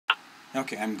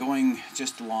Okay, I'm going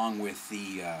just along with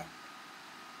the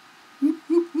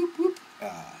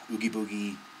oogie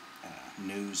boogie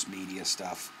news media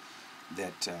stuff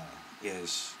that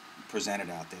is presented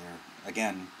out there.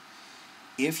 Again,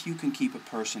 if you can keep a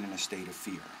person in a state of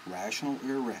fear, rational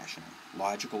or irrational,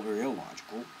 logical or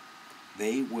illogical,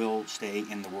 they will stay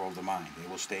in the world of the mind. They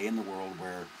will stay in the world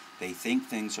where they think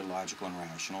things are logical and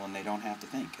rational, and they don't have to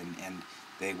think. And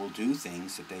they will do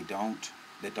things that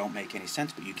don't make any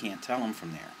sense, but you can't tell them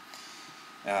from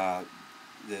there.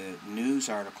 The news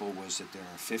article was that there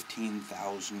are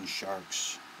 15,000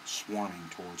 sharks swarming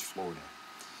towards Florida,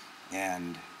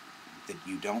 and that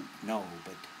you don't know,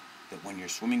 but that when you're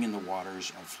swimming in the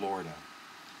waters of Florida,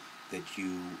 that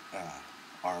you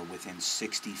are within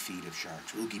 60 feet of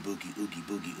sharks. Oogie boogie, oogie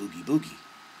boogie, oogie boogie.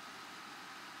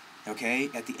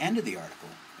 Okay, at the end of the article,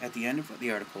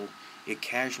 it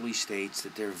casually states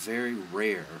that there are very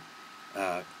rare,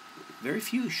 very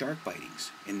few shark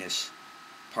bitings in this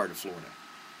part of Florida.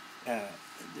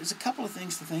 There's a couple of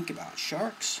things to think about.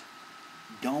 Sharks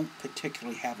don't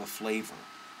particularly have a flavor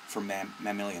for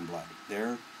mammalian blood.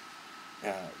 They're,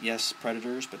 yes,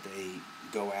 predators, but they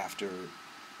go after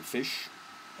fish.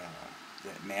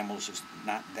 The mammals is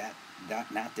not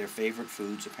their favorite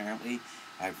foods, apparently.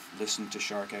 I've listened to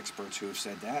shark experts who have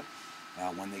said that.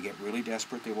 When they get really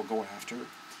desperate, they will go after.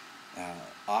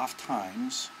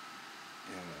 Oftentimes,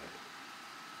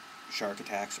 shark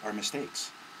attacks are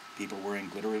mistakes. People wearing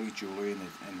glittery jewelry,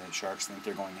 and the sharks think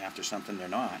they're going after something they're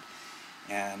not.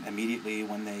 And immediately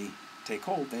when they take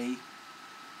hold, they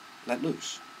let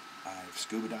loose. I've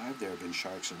scuba dived. There have been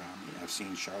sharks around me. I've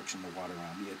seen sharks in the water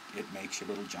around me. It makes you a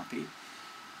little jumpy,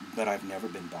 but I've never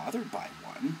been bothered by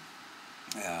one.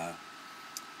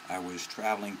 I was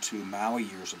traveling to Maui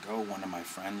years ago. One of my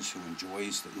friends who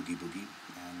enjoys the oogie boogie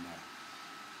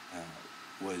and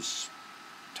was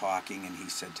talking, and he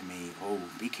said to me, "Oh,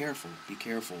 be careful, be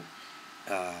careful.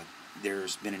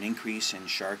 There's been an increase in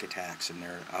shark attacks, and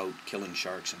they're out killing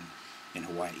sharks in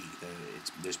Hawaii.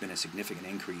 There's been a significant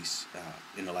increase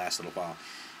in the last little while.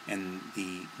 And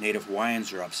the native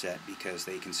Hawaiians are upset because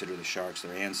they consider the sharks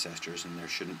their ancestors, and there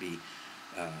shouldn't be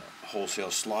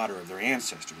wholesale slaughter of their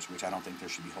ancestors," which I don't think there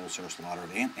should be wholesale slaughter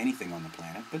of anything on the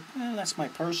planet, but that's my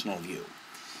personal view.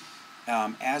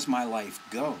 As my life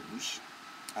goes,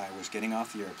 I was getting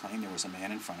off the airplane. There was a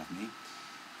man in front of me,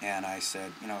 and I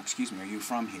said, "Excuse me, are you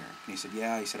from here?" And he said,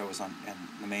 "Yeah." He said, "I was on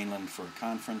the mainland for a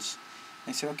conference."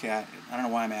 And I said, "Okay, I don't know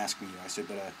why I'm asking you." I said,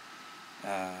 "But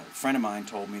a friend of mine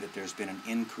told me that there's been an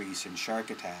increase in shark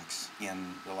attacks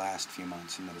in the last few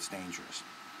months and that it's dangerous."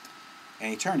 And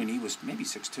he turned, and he was maybe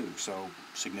 6'2", so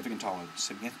significantly taller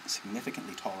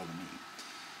than me.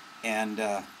 And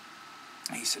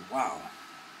he said, "Wow."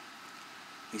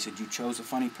 He said, "You chose a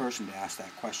funny person to ask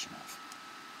that question of."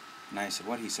 And I said,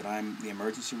 "What?" He said, "I'm the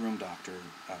emergency room doctor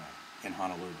in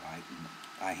Honolulu.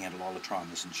 I handle all the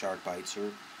traumas, and shark bites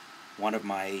are one of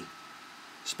my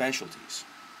specialties."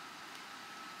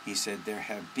 He said, "There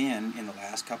have been, in the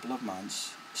last couple of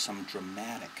months, some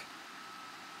dramatic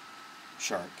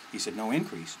shark." He said, no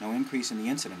increase in the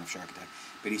incident of shark attack,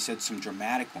 but he said some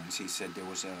dramatic ones. He said there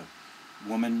was a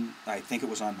woman, I think it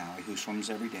was on Maui, who swims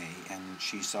every day, and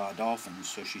she saw dolphins,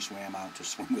 so she swam out to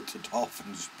swim with the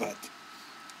dolphins, but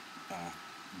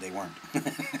they weren't.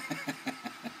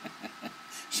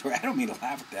 So I don't mean to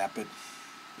laugh at that, but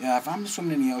if I'm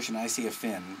swimming in the ocean, I see a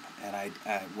fin, and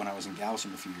when I was in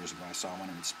Galveston a few years ago, I saw one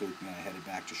and it spooked me, and I headed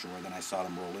back to shore. Then I saw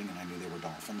them rolling, and I knew they were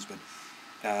dolphins, but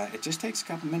it just takes a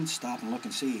couple minutes to stop and look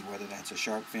and see whether that's a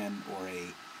shark fin or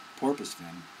a porpoise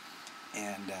fin.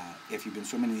 And if you've been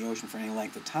swimming in the ocean for any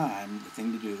length of time, the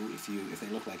thing to do, if they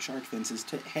look like shark fins, is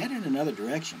to head in another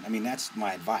direction. I mean, that's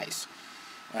my advice.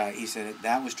 He said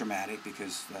that was dramatic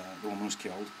because the woman was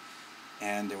killed.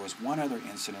 And there was one other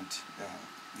incident.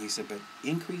 He said, but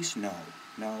increase, no.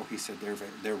 No, he said,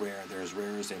 they're rare. They're as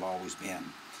rare as they've always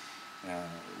been.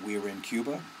 We were in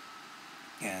Cuba,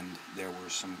 and there were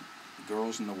some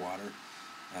girls in the water.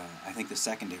 I think the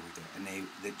second day we were there, and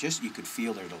they just, you could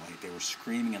feel their delight. They were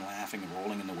screaming and laughing and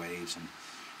rolling in the waves. And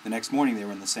the next morning they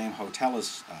were in the same hotel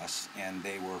as us, and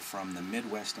they were from the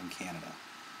Midwest in Canada.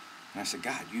 And I said,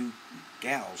 "God, you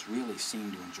gals really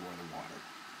seem to enjoy the water."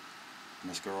 And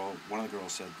this girl, one of the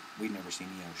girls said, "We've never seen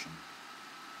the ocean."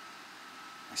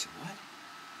 I said, "What?"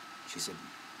 She said,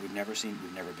 we've never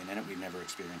been in it, we've never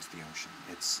experienced the ocean.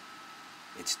 It's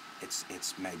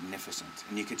magnificent.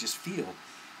 And you could just feel.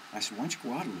 I said, "Why don't you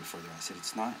go out a little further?" I said,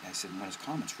 "It's not." I said, "When it's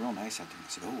calm, it's real nice out there." I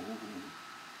said, oh,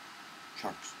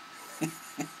 sharks.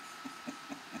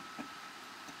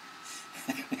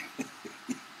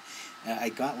 I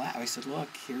got laughed. I said, "Look,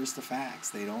 here's the facts.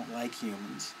 They don't like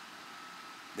humans.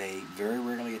 They very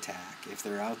rarely attack. If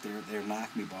they're out there, they're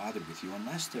not going to be bothered with you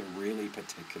unless they're really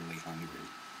particularly hungry.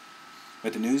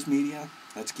 But the news media,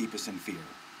 let's keep us in fear.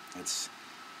 Let's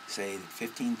say that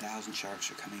 15,000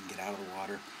 sharks are coming, get out of the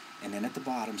water, and then at the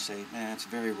bottom say, it's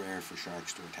very rare for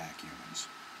sharks to attack humans.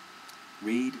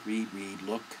 Read,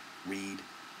 look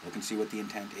and see what the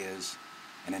intent is,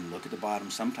 and then look at the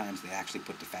bottom. Sometimes they actually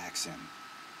put the facts in.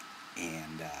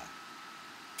 And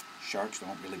sharks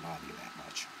don't really bother you that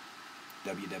much.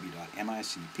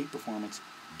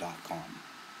 www.micpeakperformance.com